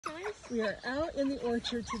Guys, we are out in the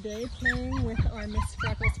orchard today playing with our Miss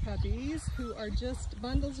Freckles puppies, who are just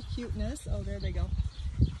bundles of cuteness. Oh, there they go.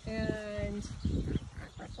 And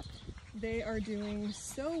they are doing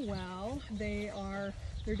so well. They're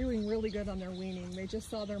doing really good on their weaning. They just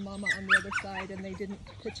saw their mama on the other side and they didn't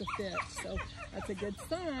pitch a fit, so that's a good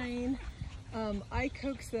sign. I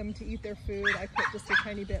coax them to eat their food. I put just a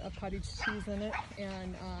tiny bit of cottage cheese in it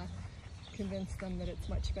and convince them that it's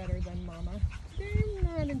much better than mama. They're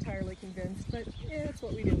not entirely convinced, but yeah, that's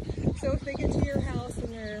what we do. So if they get to your house and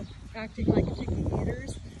they're acting like picky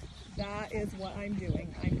eaters, that is what I'm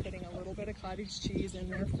doing. I'm putting a little bit of cottage cheese in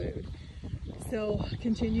their food. So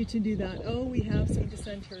continue to do that. Oh, we have some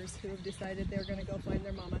dissenters who have decided they're going to go find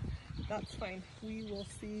their mama. That's fine. We will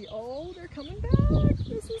see. Oh, they're coming back.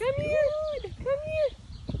 This is Come here. Come here.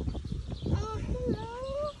 Oh,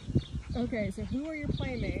 hello. Okay, so who are your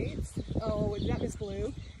playmates? Oh, is that Miss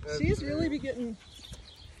Blue? She's really be getting,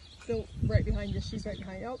 so right behind you. She's right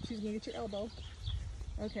behind you. Oh, she's going to get your elbow.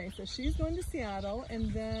 Okay, so she's going to Seattle,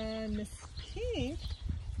 and then Miss Pink.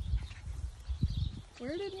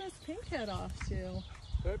 Where did Miss Pink head off to?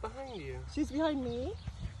 Right behind you. She's behind me?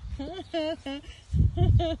 Come here.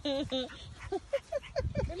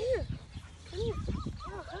 Come here. Oh,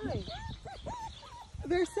 hi.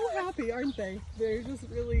 They're so happy, aren't they? They're just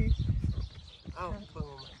really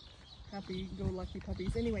happy-go-lucky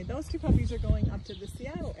puppies. Anyway, those two puppies are going up to the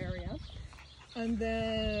Seattle area. And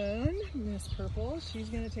then Miss Purple, she's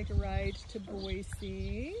going to take a ride to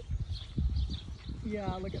Boise.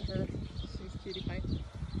 Yeah, look at her. She's a cutie pie.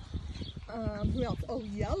 Who else? Oh,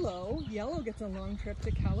 Yellow. Yellow gets a long trip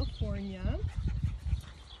to California.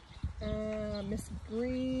 Miss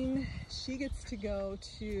Green, she gets to go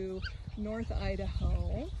to North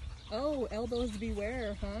Idaho. Oh, elbows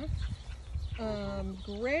beware, huh?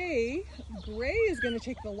 Gray is going to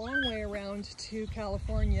take the long way around to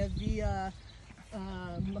California via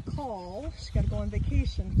McCall. She's got to go on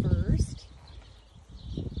vacation first.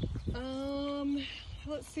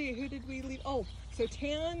 Let's see, who did we leave? Oh, so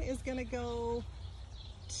Tan is going to go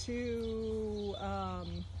to, oh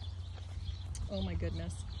my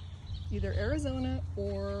goodness, either Arizona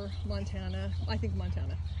or Montana. I think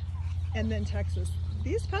Montana. And then Texas.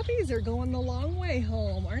 These puppies are going the long way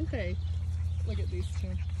home, aren't they? Look at these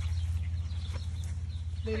two.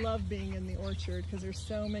 They love being in the orchard because there's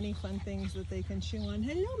so many fun things that they can chew on.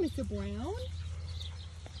 Hello, Mr. Brown.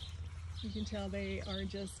 You can tell they are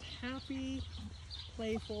just happy,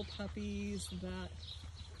 playful puppies that...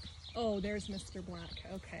 Oh, there's Mr. Black.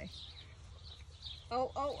 Okay.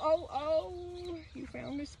 Oh, you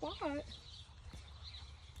found a spot.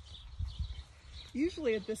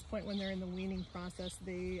 Usually at this point when they're in the weaning process,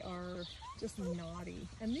 they are just naughty.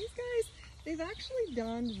 And these guys, they've actually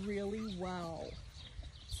done really well.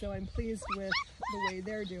 So I'm pleased with the way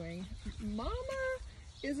they're doing. Mama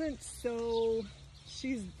isn't so,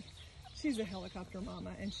 she's a helicopter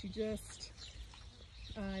mama, and she just,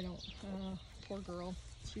 poor girl.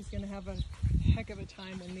 She's gonna have a heck of a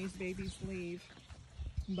time when these babies leave.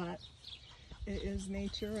 But it is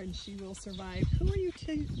nature and she will survive. Who are you,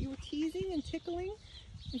 you were teasing and tickling?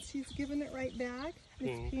 And she's giving it right back?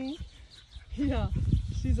 Miss Pink? Yeah,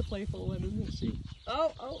 she's a playful one, isn't she?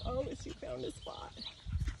 Oh, she found a spot.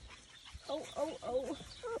 Oh.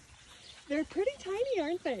 They're pretty tiny,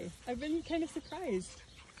 aren't they? I've been kind of surprised.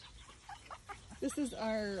 This is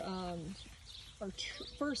our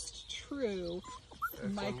first true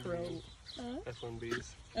F1 micro.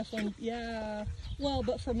 F1Bs. F1, yeah. Well,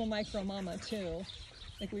 but from a micro mama too.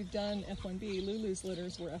 Like we've done F1B. Lulu's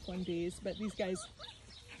litters were F1Bs, but these guys,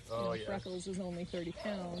 yeah. Freckles is only 30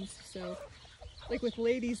 pounds. So, like with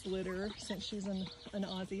Lady's litter, since she's an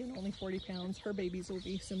Aussie and only 40 pounds, her babies will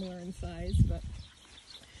be similar in size. But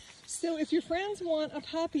so if your friends want a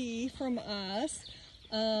puppy from us,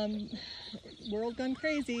 World Gone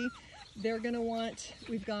Crazy, they're going to want,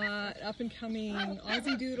 we've got up and coming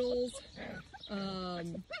Aussie Doodles,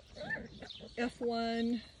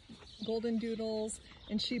 F1 Golden Doodles,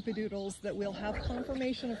 and Sheepadoodles that we'll have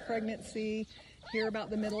confirmation of pregnancy here about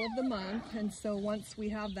the middle of the month. And so once we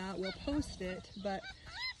have that, we'll post it. But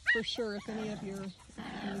for sure, if any of your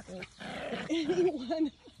if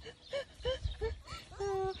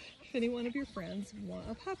any one of your friends want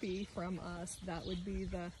a puppy from us, that would be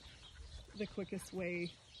the quickest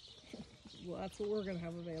way. Well, that's what we're going to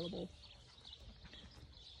have available.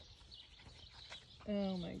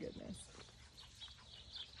 Oh my goodness.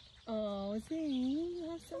 Oh, Zane, you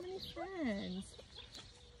have so many friends.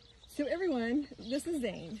 So everyone, this is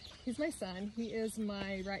Zane. He's my son. He is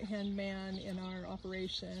my right-hand man in our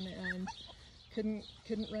operation and couldn't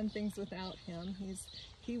run things without him.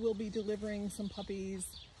 He will be delivering some puppies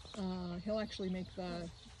He'll actually make the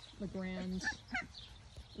grand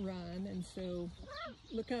run, and so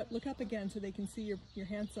look up again so they can see your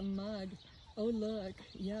handsome mug. Oh look,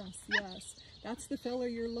 yes, that's the fella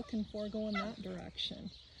you're looking for going that direction.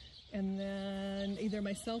 And then either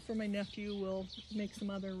myself or my nephew will make some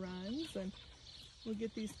other runs, and we'll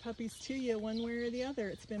get these puppies to you one way or the other.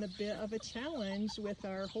 It's been a bit of a challenge with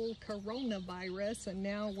our whole coronavirus and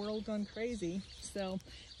now world gone crazy. So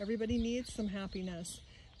everybody needs some happiness,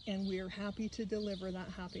 and we're happy to deliver that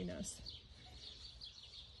happiness.